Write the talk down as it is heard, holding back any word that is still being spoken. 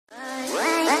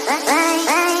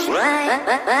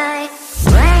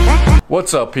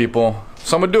What's up, people?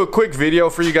 So I'm gonna do a quick video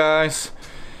for you guys.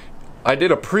 I did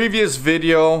a previous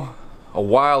video a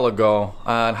while ago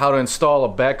on how to install a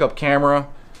backup camera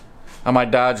on my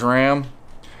Dodge Ram,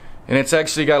 and it's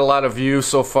actually got a lot of views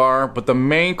so far, but the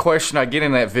main question I get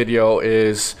in that video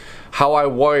is how I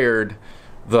wired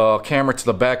the camera to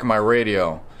the back of my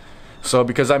radio. So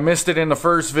because I missed it in the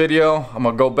first video, I'm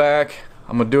gonna go back,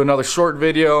 I'm gonna do another short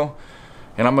video,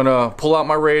 and I'm gonna pull out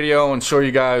my radio and show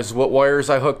you guys what wires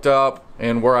I hooked up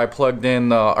and where I plugged in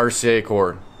the RCA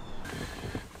cord.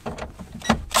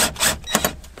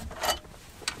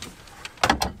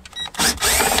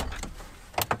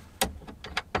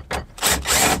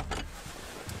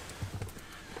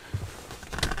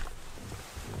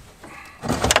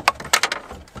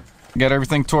 Got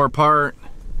everything tore apart.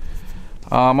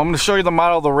 I'm going to show you the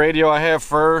model of the radio I have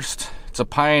first. It's a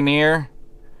Pioneer.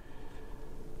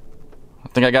 I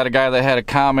think I got a guy that had a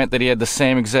comment that he had the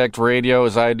same exact radio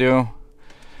as I do.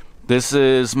 This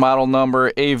is model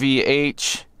number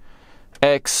AVH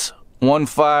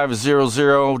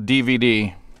X1500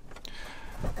 DVD.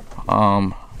 What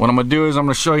I'm going to do is I'm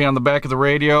going to show you on the back of the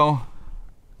radio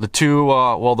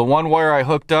the one wire I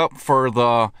hooked up for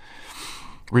the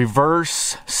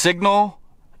reverse signal,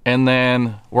 and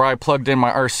then where I plugged in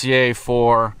my RCA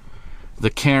for the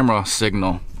camera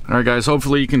signal. Alright guys,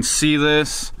 hopefully you can see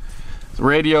this. The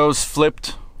radio's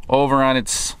flipped over on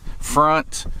its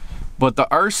front, but the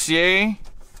RCA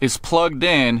is plugged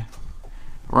in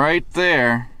right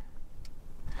there,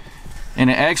 and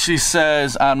it actually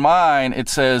says on mine, it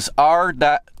says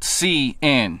R.C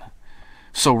in,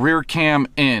 so rear cam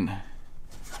in. I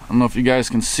don't know if you guys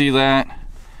can see that.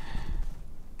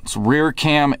 It's rear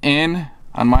cam in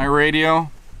on my radio.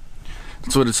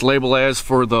 That's what it's labeled as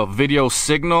for the video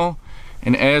signal.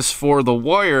 And as for the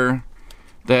wire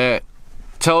that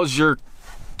tells your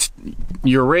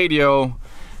radio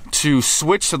to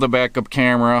switch to the backup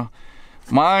camera,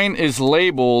 mine is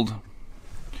labeled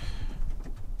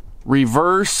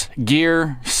reverse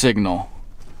gear signal.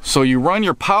 So you run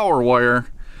your power wire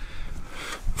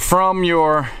from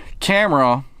your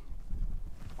camera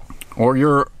or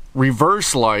your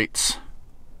reverse lights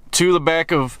to the back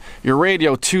of your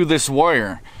radio to this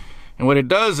wire, and what it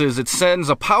does is it sends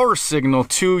a power signal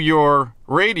to your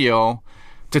radio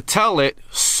to tell it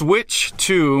switch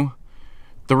to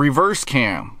the reverse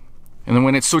cam, and then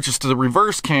when it switches to the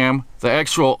reverse cam, the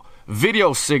actual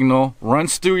video signal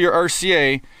runs through your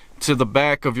RCA to the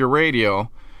back of your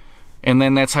radio, and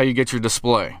then that's how you get your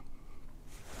display.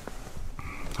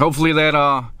 Hopefully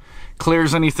that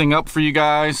clears anything up for you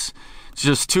guys. It's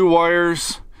just two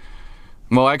wires.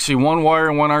 Well, actually one wire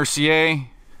and one RCA.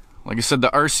 Like I said, the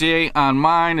RCA on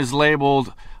mine is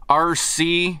labeled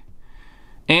RC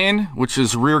in, which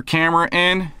is rear camera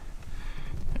in,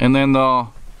 and then the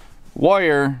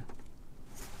wire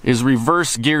is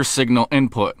reverse gear signal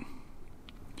input.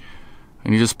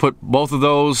 And you just put both of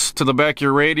those to the back of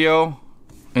your radio,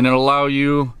 and it'll allow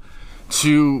you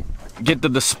to get the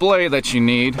display that you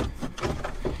need.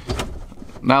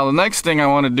 Now the next thing I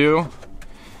want to do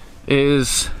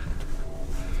is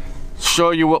show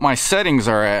you what my settings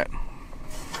are at.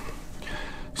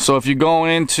 So if you go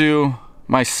into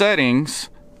my settings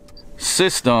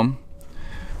system,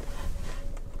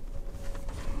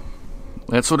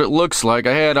 that's what it looks like.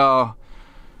 I had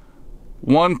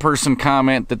one person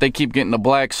comment that they keep getting a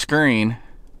black screen.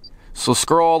 So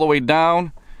scroll all the way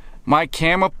down. My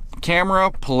camera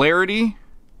polarity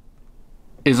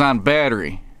is on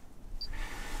battery.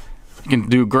 You can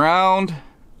do ground,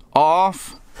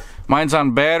 off. Mine's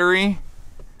on battery,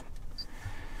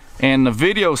 and the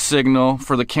video signal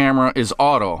for the camera is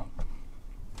auto.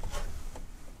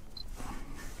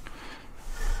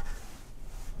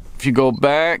 If you go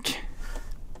back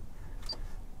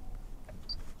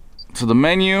to the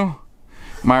menu,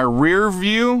 my rear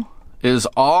view is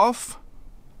off,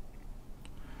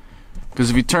 because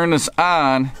if you turn this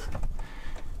on,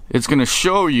 it's going to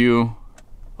show you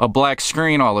a black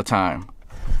screen all the time.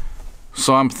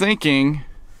 So I'm thinking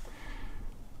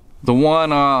the one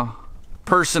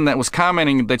person that was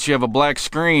commenting that you have a black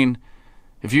screen,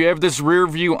 if you have this rear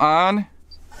view on,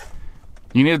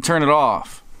 you need to turn it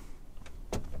off.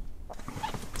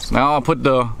 So now I'll put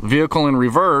the vehicle in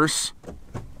reverse,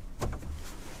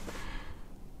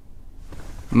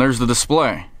 and there's the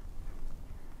display.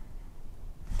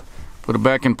 Put it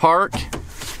back in park,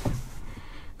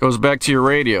 goes back to your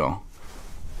radio.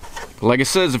 Like it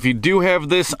says, if you do have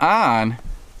this on,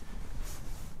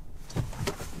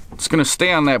 it's going to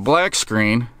stay on that black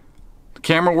screen. The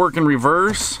camera work in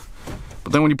reverse,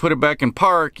 but then when you put it back in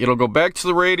park, it'll go back to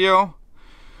the radio,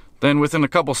 Then within a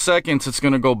couple seconds, it's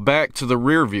going to go back to the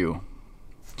rear view.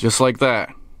 just like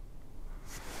that.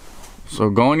 So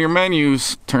go in your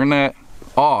menus, turn that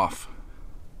off.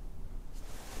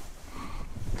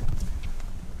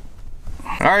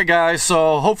 Alright guys,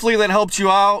 so hopefully that helped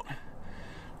you out.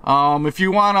 If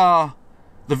you want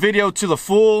the video to the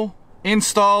full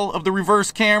install of the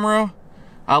reverse camera,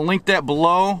 I'll link that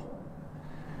below.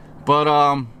 But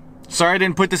sorry I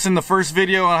didn't put this in the first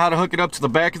video on how to hook it up to the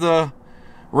back of the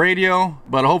radio,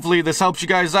 but hopefully this helps you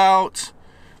guys out.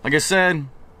 Like I said,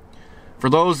 for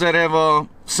those that have a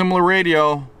similar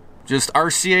radio, just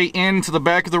RCA in to the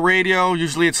back of the radio.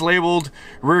 Usually it's labeled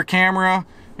rear camera,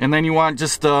 and then you want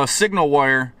just the signal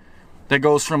wire that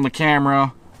goes from the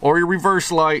camera or your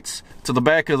reverse lights to the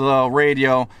back of the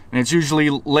radio, and it's usually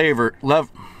labeled.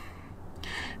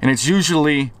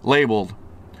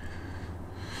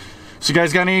 So you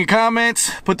guys got any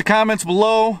comments? Put the comments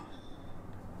below.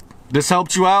 This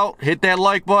helped you out, hit that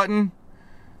like button.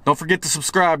 Don't forget to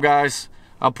subscribe, guys.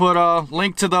 I'll put a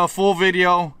link to the full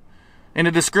video in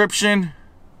the description.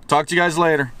 Talk to you guys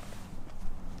later.